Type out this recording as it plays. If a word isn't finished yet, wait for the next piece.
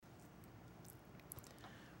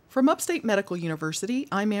From Upstate Medical University,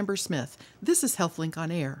 I'm Amber Smith. This is HealthLink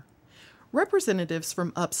on Air. Representatives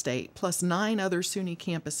from Upstate, plus 9 other SUNY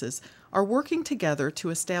campuses, are working together to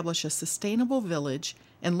establish a sustainable village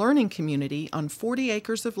and learning community on 40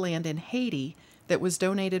 acres of land in Haiti that was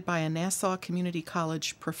donated by a Nassau Community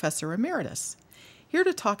College professor emeritus. Here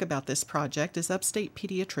to talk about this project is Upstate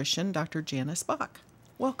pediatrician Dr. Janice Bach.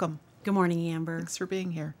 Welcome. Good morning, Amber. Thanks for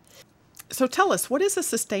being here. So tell us, what is a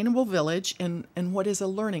sustainable village and what is a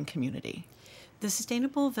learning community? The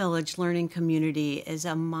Sustainable Village Learning Community is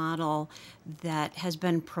a model that has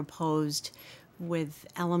been proposed with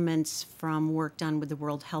elements from work done with the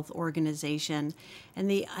World Health Organization. And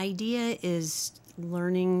the idea is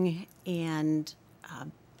learning and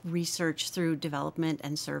research through development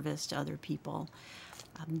and service to other people.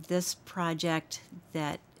 This project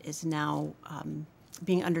that is now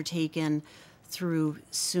being undertaken through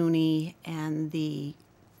SUNY and the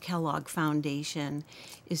Kellogg Foundation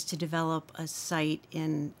is to develop a site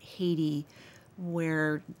in Haiti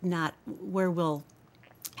where we'll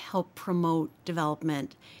help promote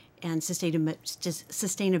development and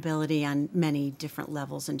sustainability on many different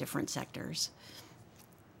levels and different sectors.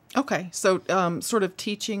 Okay, so sort of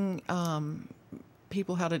teaching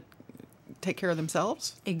people how to take care of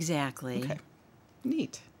themselves? Exactly. Okay,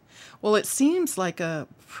 neat. Well, it seems like a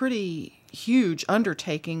pretty huge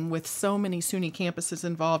undertaking with so many SUNY campuses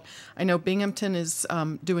involved. I know Binghamton is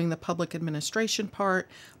doing the public administration part.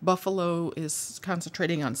 Buffalo is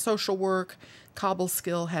concentrating on social work.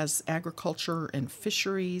 Cobleskill has agriculture and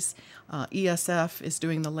fisheries. ESF is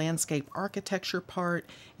doing the landscape architecture part.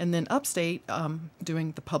 And then Upstate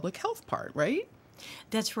doing the public health part, right?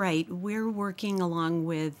 That's right. We're working along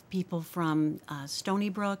with people from Stony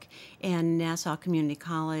Brook and Nassau Community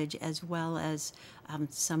College, as well as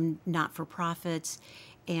some not-for-profits.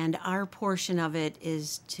 And our portion of it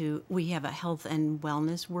is we have a health and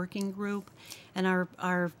wellness working group, and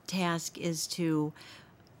our task is to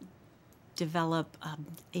develop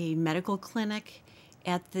a medical clinic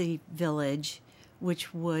at the village,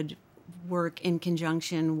 which would work in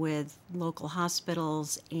conjunction with local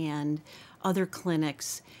hospitals and other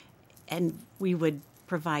clinics, and we would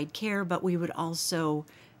provide care, but we would also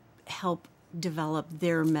help develop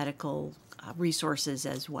their medical resources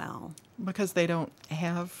as well. Because they don't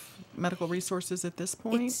have medical resources at this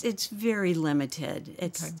point? It's very limited.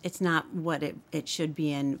 It's not what it should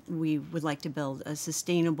be, and we would like to build a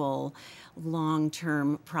sustainable,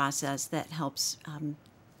 long-term process that helps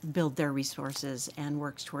build their resources and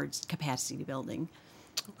works towards capacity building.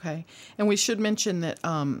 Okay. And we should mention that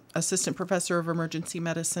Assistant Professor of Emergency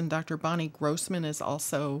Medicine, Dr. Bonnie Grossman, is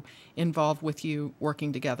also involved with you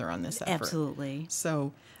working together on this effort. Absolutely.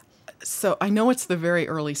 So I know it's the very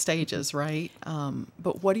early stages, right?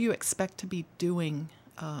 But what do you expect to be doing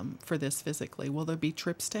for this physically? Will there be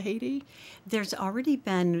trips to Haiti? There's already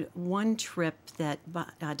been one trip that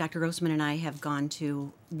Dr. Grossman and I have gone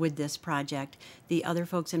to with this project. The other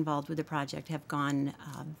folks involved with the project have gone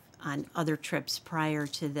on other trips prior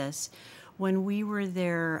to this. When we were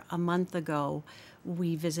there a month ago,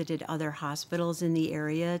 we visited other hospitals in the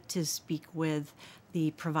area to speak with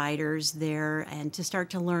the providers there and to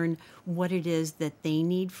start to learn what it is that they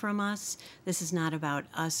need from us. This is not about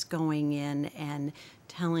us going in and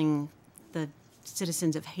telling the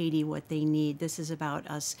citizens of Haiti what they need. This is about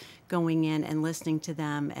us going in and listening to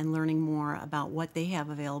them and learning more about what they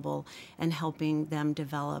have available and helping them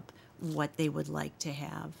develop what they would like to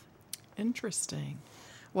have. Interesting.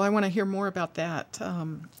 Well, I want to hear more about that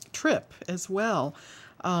trip as well.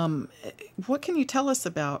 What can you tell us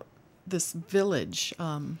about this village,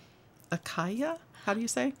 Akaye? How do you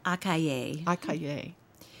say? Akaye. Akaye.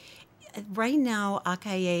 Right now,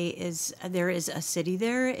 Akaye there is a city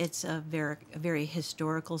there. It's a very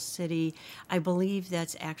historical city. I believe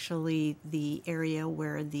that's actually the area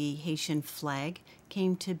where the Haitian flag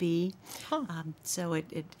came to be. Huh. So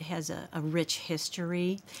it has a rich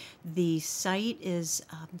history. The site is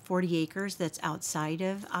 40 acres that's outside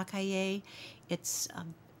of Akaye. It's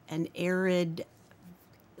an arid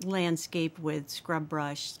landscape with scrub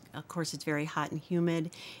brush. Of course, it's very hot and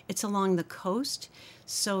humid. It's along the coast,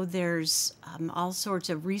 so there's all sorts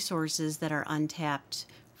of resources that are untapped,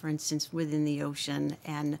 for instance, within the ocean,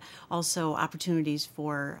 and also opportunities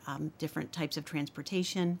for different types of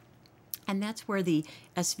transportation. And that's where the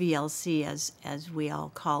SVLC, as we all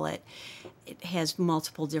call it, it has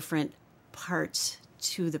multiple different parts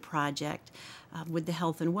to the project. With the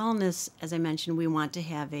health and wellness, as I mentioned, we want to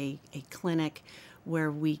have a clinic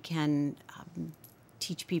where we can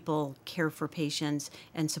teach people, care for patients,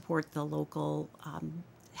 and support the local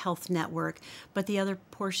health network. But the other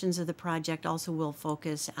portions of the project also will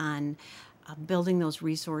focus on building those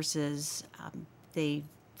resources. They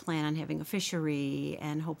plan on having a fishery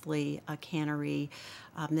and hopefully a cannery.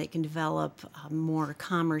 They can develop more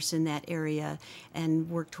commerce in that area and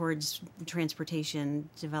work towards transportation,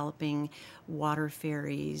 developing water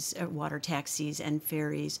ferries, water taxis and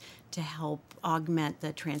ferries to help augment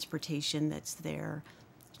the transportation that's there.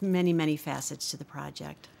 Many, many facets to the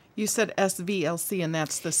project. You said SVLC, and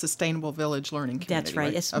that's the Sustainable Village Learning Community. That's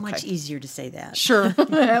right. It's much easier to say that. Sure,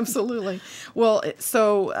 absolutely. Well,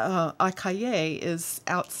 so Akaye is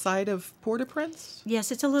outside of Port-au-Prince?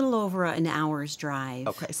 Yes, it's a little over an hour's drive.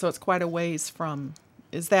 Okay, so it's quite a ways from.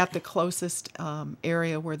 Is that the closest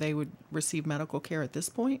area where they would receive medical care at this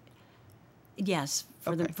point? Yes,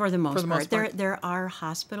 for Okay. the most most part. There are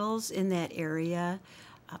hospitals in that area,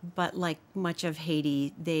 but like much of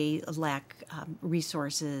Haiti, they lack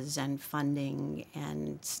resources and funding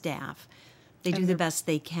and staff. They do And the they're- best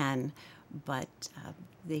they can, but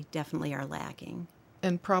they definitely are lacking.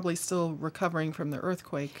 And probably still recovering from the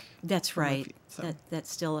earthquake. That's from a right. few- so- That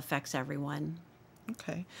still affects everyone.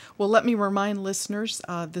 Okay. Well, let me remind listeners,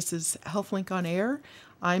 this is HealthLink on Air.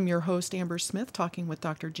 I'm your host, Amber Smith, talking with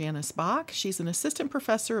Dr. Janice Bach. She's an assistant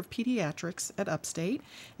professor of pediatrics at Upstate,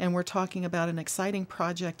 and we're talking about an exciting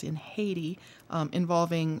project in Haiti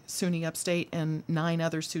involving SUNY Upstate and 9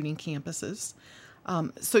 other SUNY campuses.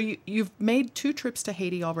 So you've made 2 trips to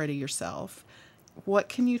Haiti already yourself. What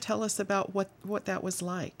can you tell us about what that was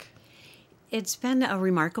like? It's been a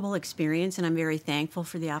remarkable experience, and I'm very thankful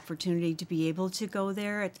for the opportunity to be able to go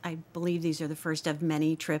there. I believe these are the first of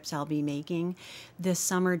many trips I'll be making. This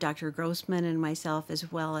summer, Dr. Grossman and myself,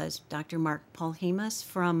 as well as Dr. Mark Polhemus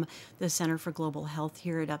from the Center for Global Health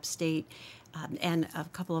here at Upstate, and a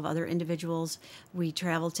couple of other individuals, we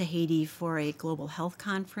traveled to Haiti for a global health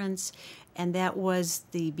conference, and that was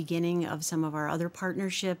the beginning of some of our other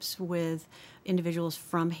partnerships with individuals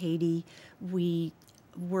from Haiti. We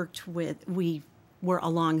were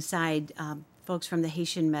alongside folks from the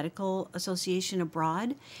Haitian Medical Association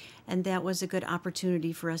abroad, and that was a good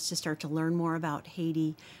opportunity for us to start to learn more about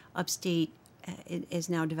Haiti. Upstate is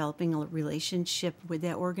now developing a relationship with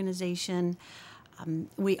that organization.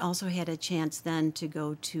 We also had a chance then to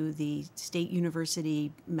go to the State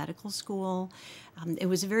University Medical School. It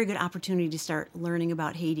was a very good opportunity to start learning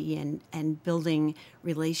about Haiti and building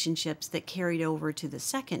relationships that carried over to the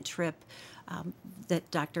second trip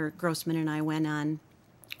that Dr. Grossman and I went on,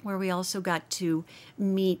 where we also got to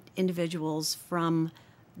meet individuals from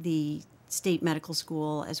the State Medical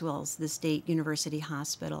School as well as the State University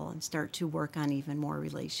Hospital and start to work on even more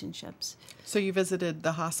relationships. So you visited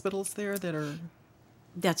the hospitals there that are...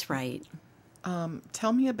 That's right.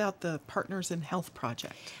 Tell me about the Partners in Health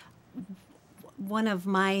project. One of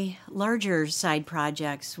my larger side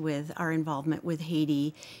projects with our involvement with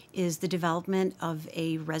Haiti is the development of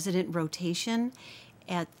a resident rotation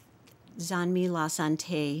at Zanmi La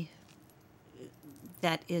Santé.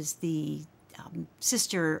 That is the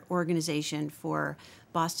sister organization for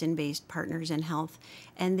Boston-based Partners in Health,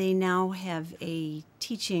 and they now have a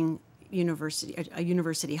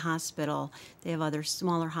university hospital. They have other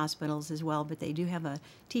smaller hospitals as well, but they do have a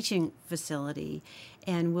teaching facility,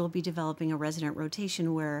 and we'll be developing a resident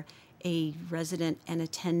rotation where a resident and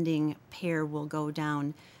attending pair will go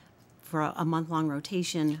down for a month-long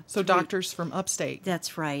rotation. So doctors from Upstate.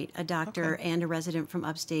 That's right. A doctor Okay. and a resident from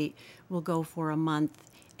Upstate will go for a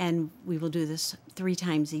month, and we will do this 3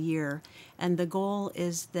 times a year. And the goal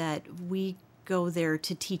is that we go there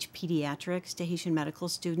to teach pediatrics to Haitian medical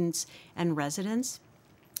students and residents.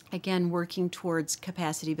 Again, working towards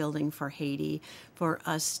capacity building for Haiti, for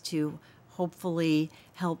us to hopefully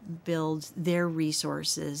help build their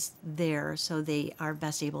resources there so they are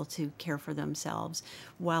best able to care for themselves,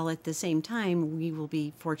 while at the same time we will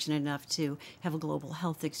be fortunate enough to have a global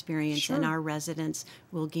health experience, and Sure. our residents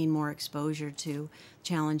will gain more exposure to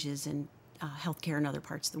challenges in healthcare in other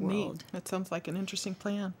parts of the world. Neat. That sounds like an interesting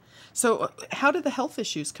plan. So how do the health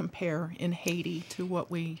issues compare in Haiti to what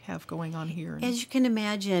we have going on here? As you can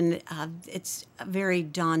imagine, it's a very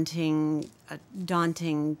daunting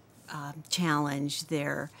challenge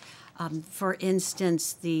there. For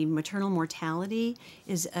instance, the maternal mortality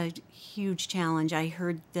is a huge challenge. I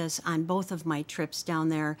heard this on both of my trips down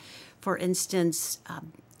there. For instance,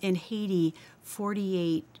 in Haiti,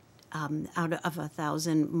 48 out of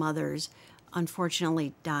 1,000 mothers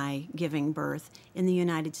unfortunately die giving birth. In the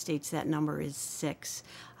United States, that number is 6.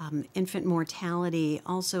 Infant mortality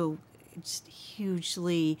also it's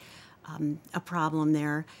hugely a problem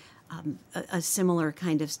there. A similar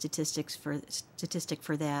kind of statistic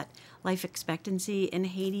for that. Life expectancy in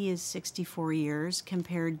Haiti is 64 years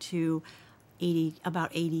compared to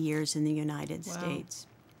about 80 years in the United Wow. States.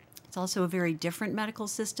 It's also a very different medical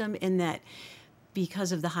system in that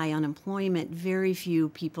because of the high unemployment, very few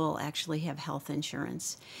people actually have health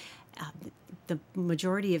insurance. Uh, the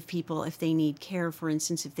majority of people, if they need care, for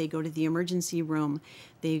instance, if they go to the emergency room,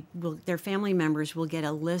 their family members will get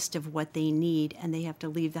a list of what they need, and they have to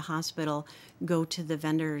leave the hospital, go to the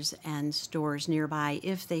vendors and stores nearby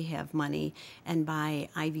if they have money, and buy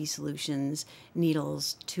IV solutions,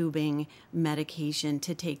 needles, tubing, medication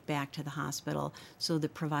to take back to the hospital so the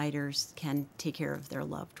providers can take care of their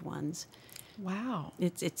loved ones. Wow.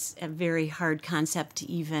 It's a very hard concept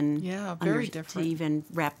to even very different. to even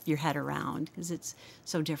wrap your head around, because it's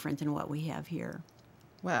so different than what we have here.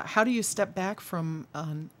 Wow. How do you step back from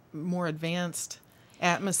a more advanced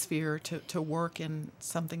atmosphere to work in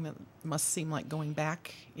something that must seem like going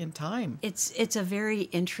back in time? It's a very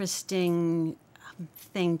interesting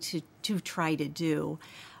thing to try to do.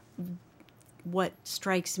 What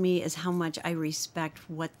strikes me is how much I respect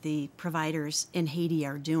what the providers in Haiti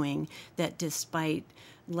are doing, that despite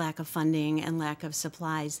lack of funding and lack of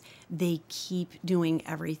supplies, they keep doing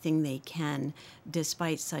everything they can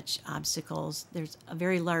despite such obstacles. There's a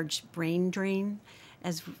very large brain drain,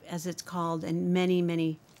 as it's called, and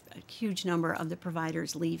a huge number of the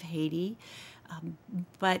providers leave Haiti.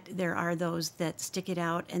 But there are those that stick it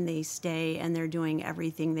out and they stay, and they're doing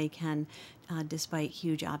everything they can despite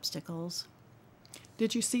huge obstacles.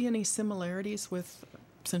 Did you see any similarities with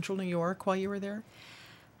Central New York while you were there?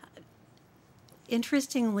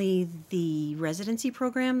 Interestingly, the residency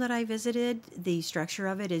program that I visited, the structure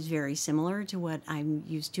of it is very similar to what I'm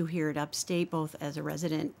used to here at Upstate, both as a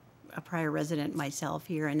prior resident myself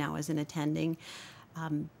here, and now as an attending.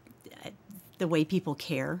 The way people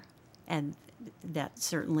care, and that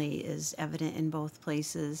certainly is evident in both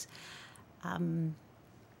places.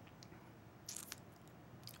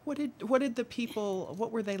 What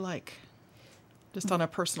were they like? Just on a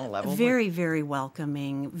personal level? Very, very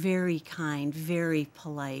welcoming, very kind, very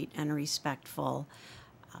polite and respectful.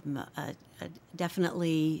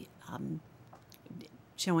 Definitely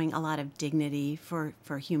showing a lot of dignity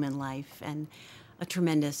for human life and a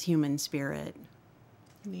tremendous human spirit.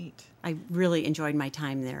 Neat. I really enjoyed my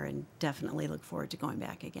time there and definitely look forward to going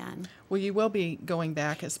back again. Well, you will be going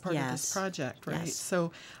back as part of this project, right? Yes.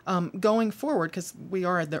 So going forward, because we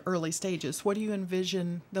are at the early stages, what do you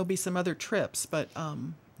envision? There'll be some other trips, but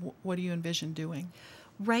what do you envision doing?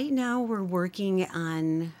 Right now we're working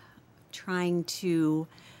on trying to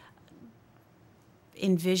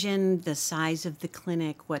envision the size of the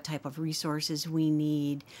clinic, what type of resources we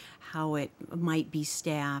need, how it might be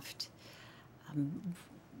staffed,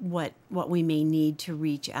 what we may need to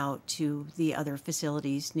reach out to the other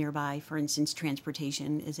facilities nearby. For instance,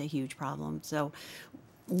 transportation is a huge problem. So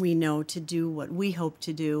we know to do what we hope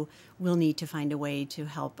to do, we'll need to find a way to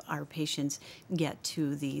help our patients get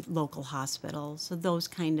to the local hospital. So those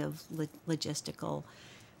kind of logistical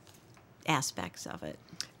aspects of it.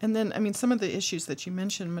 And then, I mean, some of the issues that you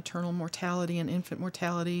mentioned, maternal mortality and infant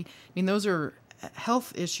mortality, I mean, those are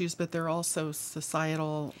health issues, but they're also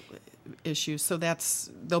societal issues. So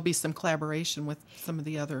there'll be some collaboration with some of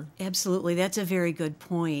the other. Absolutely. That's a very good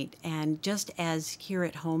point. And just as here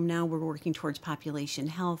at home now, we're working towards population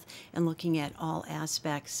health and looking at all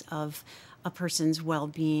aspects of a person's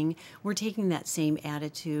well-being, we're taking that same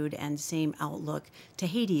attitude and same outlook to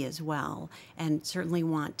Haiti as well, and certainly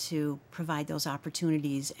want to provide those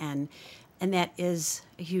opportunities. And that is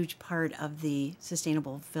a huge part of the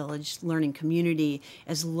Sustainable Village Learning Community,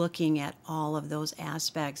 is looking at all of those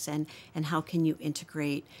aspects and how can you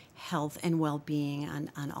integrate health and well-being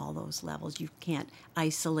on all those levels. You can't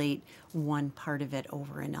isolate one part of it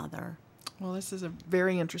over another. Well, this is a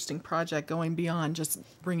very interesting project, going beyond just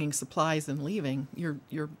bringing supplies and leaving.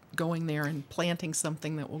 You're going there and planting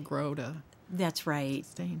something that will grow to That's right.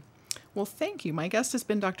 sustain. Well, thank you. My guest has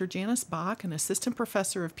been Dr. Janice Bach, an assistant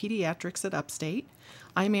professor of pediatrics at Upstate.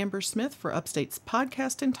 I'm Amber Smith for Upstate's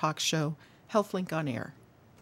podcast and talk show, HealthLink on Air.